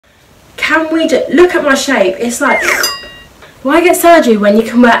can we just look at my shape? It's like, why get surgery when you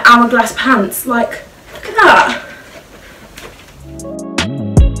can wear hourglass pants? Like, look at that.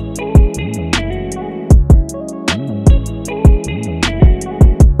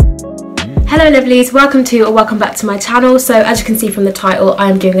 Hello lovelies, welcome back to my channel. So as you can see from the title,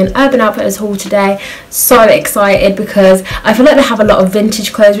 I'm doing an Urban Outfitters haul today. So excited because I feel like they have a lot of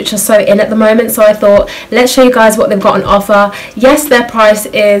vintage clothes which are so in at the moment, so I thought let's show you guys what they've got on offer. Yes, their price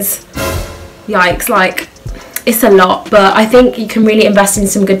is yikes, like it's a lot, but I think you can really invest in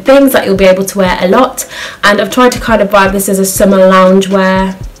some good things that you'll be able to wear a lot. And I've tried to kind of vibe this as a summer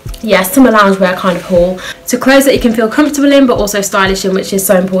loungewear, summer loungewear kind of haul. So clothes that you can feel comfortable in but also stylish in, which is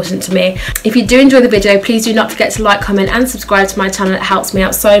so important to me. If you do enjoy the video, please do not forget to like, comment and subscribe to my channel. It helps me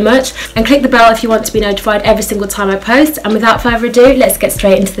out so much. And click the bell if you want to be notified every single time I post. And without further ado, let's get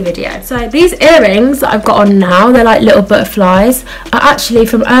straight into the video. So these earrings that I've got on now, they're like little butterflies, are actually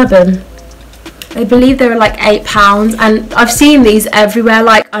from Urban. I believe they were like £8, and I've seen these everywhere.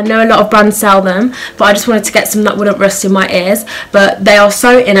 Like, I know a lot of brands sell them, but I just wanted to get some that wouldn't rust in my ears. But they are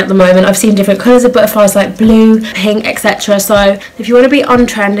so in at the moment. I've seen different colours of butterflies like blue, pink, etc. So if you want to be on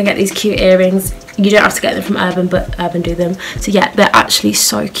trend and get these cute earrings, you don't have to get them from Urban, but Urban do them. So yeah, they're actually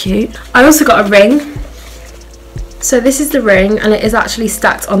so cute. I also got a ring. So this is the ring, and it is actually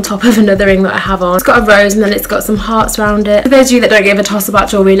stacked on top of another ring that I have on. It's got a rose and then it's got some hearts around it. For those of you that don't give a toss about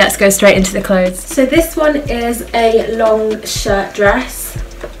jewellery, let's go straight into the clothes. So this one is a long shirt dress.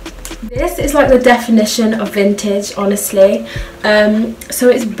 This is like the definition of vintage, honestly. So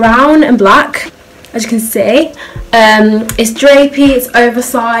it's brown and black, as you can see. It's drapey, it's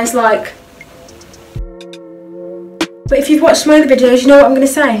oversized, like. But if you've watched my other videos, you know what I'm going to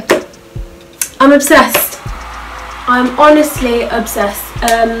say. I'm obsessed. I'm honestly obsessed.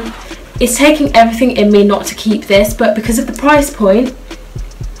 It's taking everything in me not to keep this, but because of the price point,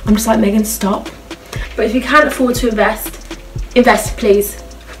 I'm just like, Megan, stop. But if you can't afford to invest please.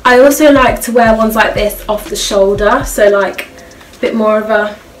 I also like to wear ones like this off the shoulder, so like a bit more of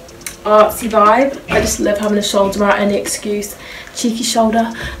a artsy vibe. I just love having a shoulder out, any excuse, cheeky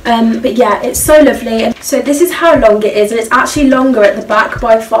shoulder. But yeah, it's so lovely. And so this is how long it is, and it's actually longer at the back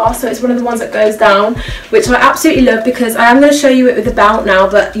by far, so it's one of the ones that goes down, which I absolutely love, because I am going to show you it with the belt now,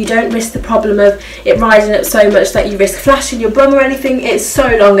 but you don't risk the problem of it rising up so much that you risk flashing your bum or anything. It's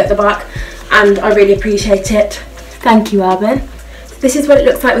so long at the back and I really appreciate it. Thank you, Urban. This is what it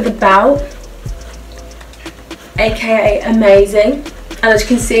looks like with the belt, aka amazing. And as you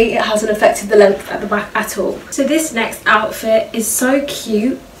can see, it hasn't affected the length at the back at all. So this next outfit is so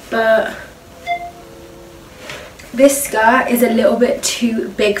cute, but this skirt is a little bit too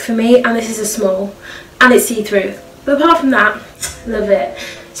big for me, and this is a small, and it's see-through. But apart from that, love it.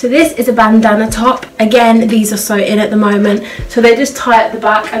 So this is a bandana top. Again, these are so in at the moment. So they just tie at the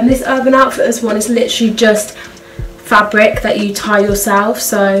back, and this Urban Outfitters one is literally just fabric that you tie yourself.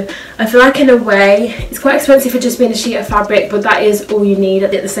 So I feel like in a way it's quite expensive for just being a sheet of fabric, but that is all you need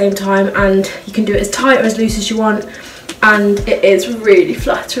at the same time, and you can do it as tight or as loose as you want, and it is really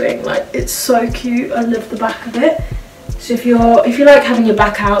flattering. Like, it's so cute. I love the back of it. So if you like having your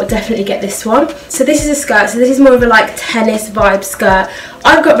back out, definitely get this one. So this is a skirt, so this is more of a like tennis vibe skirt.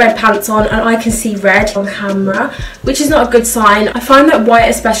 I've got red pants on and I can see red on camera, which is not a good sign. I find that white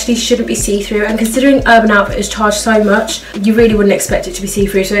especially shouldn't be see-through, and considering Urban Outfitters charge so much, you really wouldn't expect it to be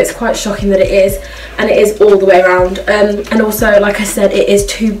see-through, so it's quite shocking that it is, and it is all the way around. And also, like I said, it is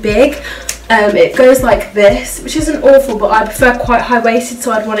too big. It goes like this, which isn't awful, but I prefer quite high-waisted,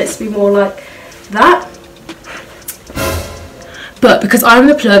 so I'd want it to be more like that. But because I'm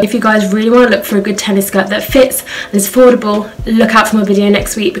the plug, if you guys really want to look for a good tennis skirt that fits and is affordable, look out for my video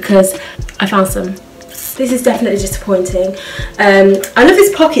next week, because I found some. This is definitely disappointing. I love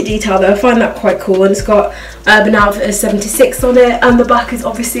this pocket detail though, I find that quite cool, and it's got Urban Outfitters 76 on it, and the back is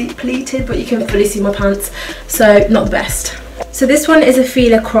obviously pleated, but you can fully see my pants, so not the best. So this one is a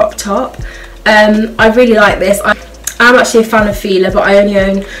fila crop top. I really like this. I'm actually a fan of Fila, but I only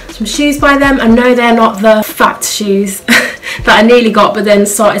own some shoes by them. I know they're not the fat shoes that I nearly got, but then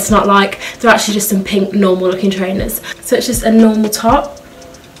so it's not like, they're actually just some pink normal looking trainers. So it's just a normal top,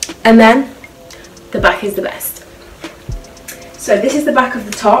 and then the back is the best. So this is the back of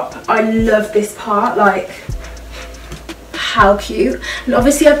the top. I love this part, like how cute. And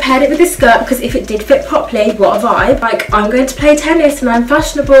obviously I paired it with this skirt because if it did fit properly, what a vibe. Like, I'm going to play tennis and I'm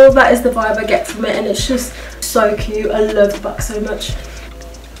fashionable, that is the vibe I get from it, and it's just so cute. I love the back so much.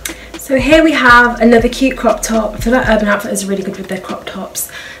 So here we have another cute crop top. I feel like Urban Outfitters are really good with their crop tops.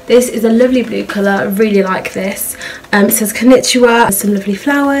 This is a lovely blue colour, I really like this. It says Konnichiwa, some lovely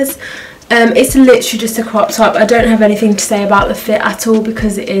flowers. It's literally just a crop top. I don't have anything to say about the fit at all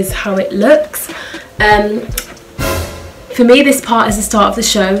because it is how it looks. For me, this part is the start of the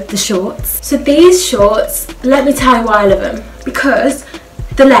show, the shorts. So these shorts, let me tell you why I love them. Because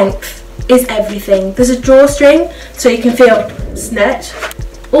the length is everything. There's a drawstring so you can feel snatch.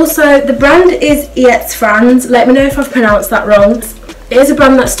 Also, the brand is Iets Frans. Let me know if I've pronounced that wrong. It is a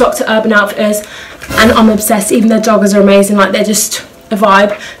brand that's stocked at Urban Outfitters and I'm obsessed. Even their joggers are amazing, like they're just a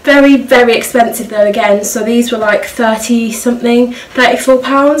vibe. Very, very expensive though again. So these were like 30 something, 34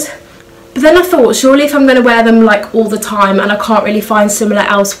 pounds. But then I thought, surely if I'm going to wear them like all the time and I can't really find similar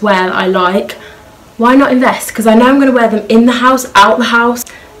elsewhere I like, why not invest? Because I know I'm going to wear them in the house, out the house.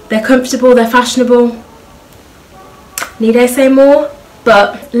 They're comfortable, they're fashionable. Need I say more?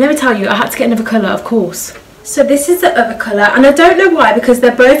 But let me tell you, I had to get another colour, of course. So this is the other colour, and I don't know why, because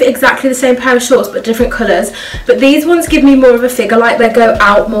they're both exactly the same pair of shorts but different colours. But these ones give me more of a figure, like they go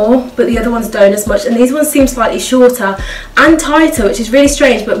out more, but the other ones don't as much. And these ones seem slightly shorter and tighter, which is really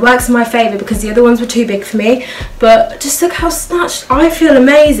strange, but works in my favour because the other ones were too big for me. But just look how snatched. I feel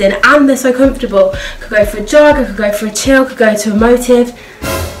amazing, and they're so comfortable. Could go for a jog, I could go for a chill, could go to a motive.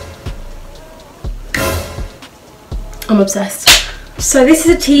 I'm obsessed. So this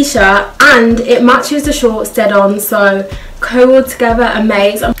is a t-shirt and it matches the shorts dead on, so co-ord together,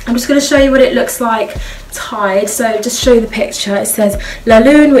 amazing. I'm just going to show you what it looks like tied. So just show you the picture. It says La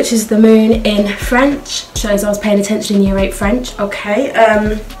Lune, which is the moon in French. Shows I was paying attention in year 8 French. Okay.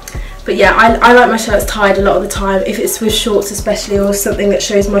 But yeah, I like my shirts tied a lot of the time, if it's with shorts especially, or something that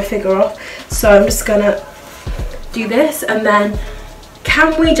shows my figure off. So I'm just going to do this, and then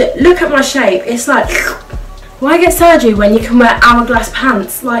can we just look at my shape? It's like, why get surgery when you can wear hourglass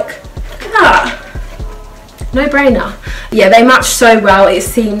pants? Like, look at that. No brainer. Yeah, they match so well. It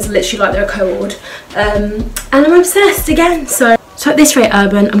seems literally like they're a co-ord. And I'm obsessed again. So at this rate,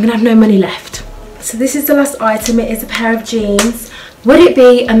 Urban, I'm going to have no money left. So this is the last item. It is a pair of jeans. Would it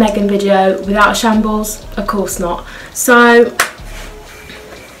be a Megan video without a shambles? Of course not. So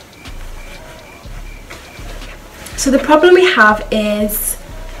the problem we have is,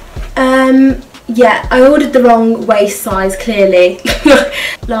 yeah, I ordered the wrong waist size, clearly.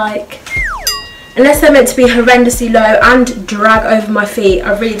 Like, unless they're meant to be horrendously low and drag over my feet,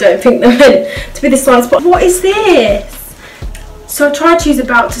 I really don't think they're meant to be this size. But what is this? So I tried to use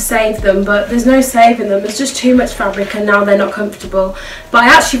About to save them, but there's no saving them. There's just too much fabric and now they're not comfortable. But I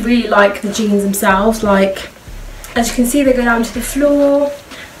actually really like the jeans themselves. Like, as you can see, they go down to the floor.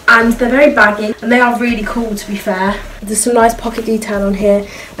 And they're very baggy and they are really cool, to be fair. There's some nice pocket detail on here,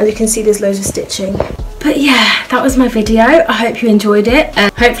 and you can see there's loads of stitching. But yeah, that was my video. I hope you enjoyed it.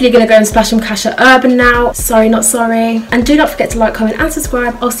 Hopefully you're going to go and splash some cash at Urban now. Sorry, not sorry. And do not forget to like, comment and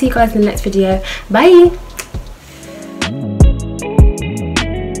subscribe. I'll see you guys in the next video. Bye.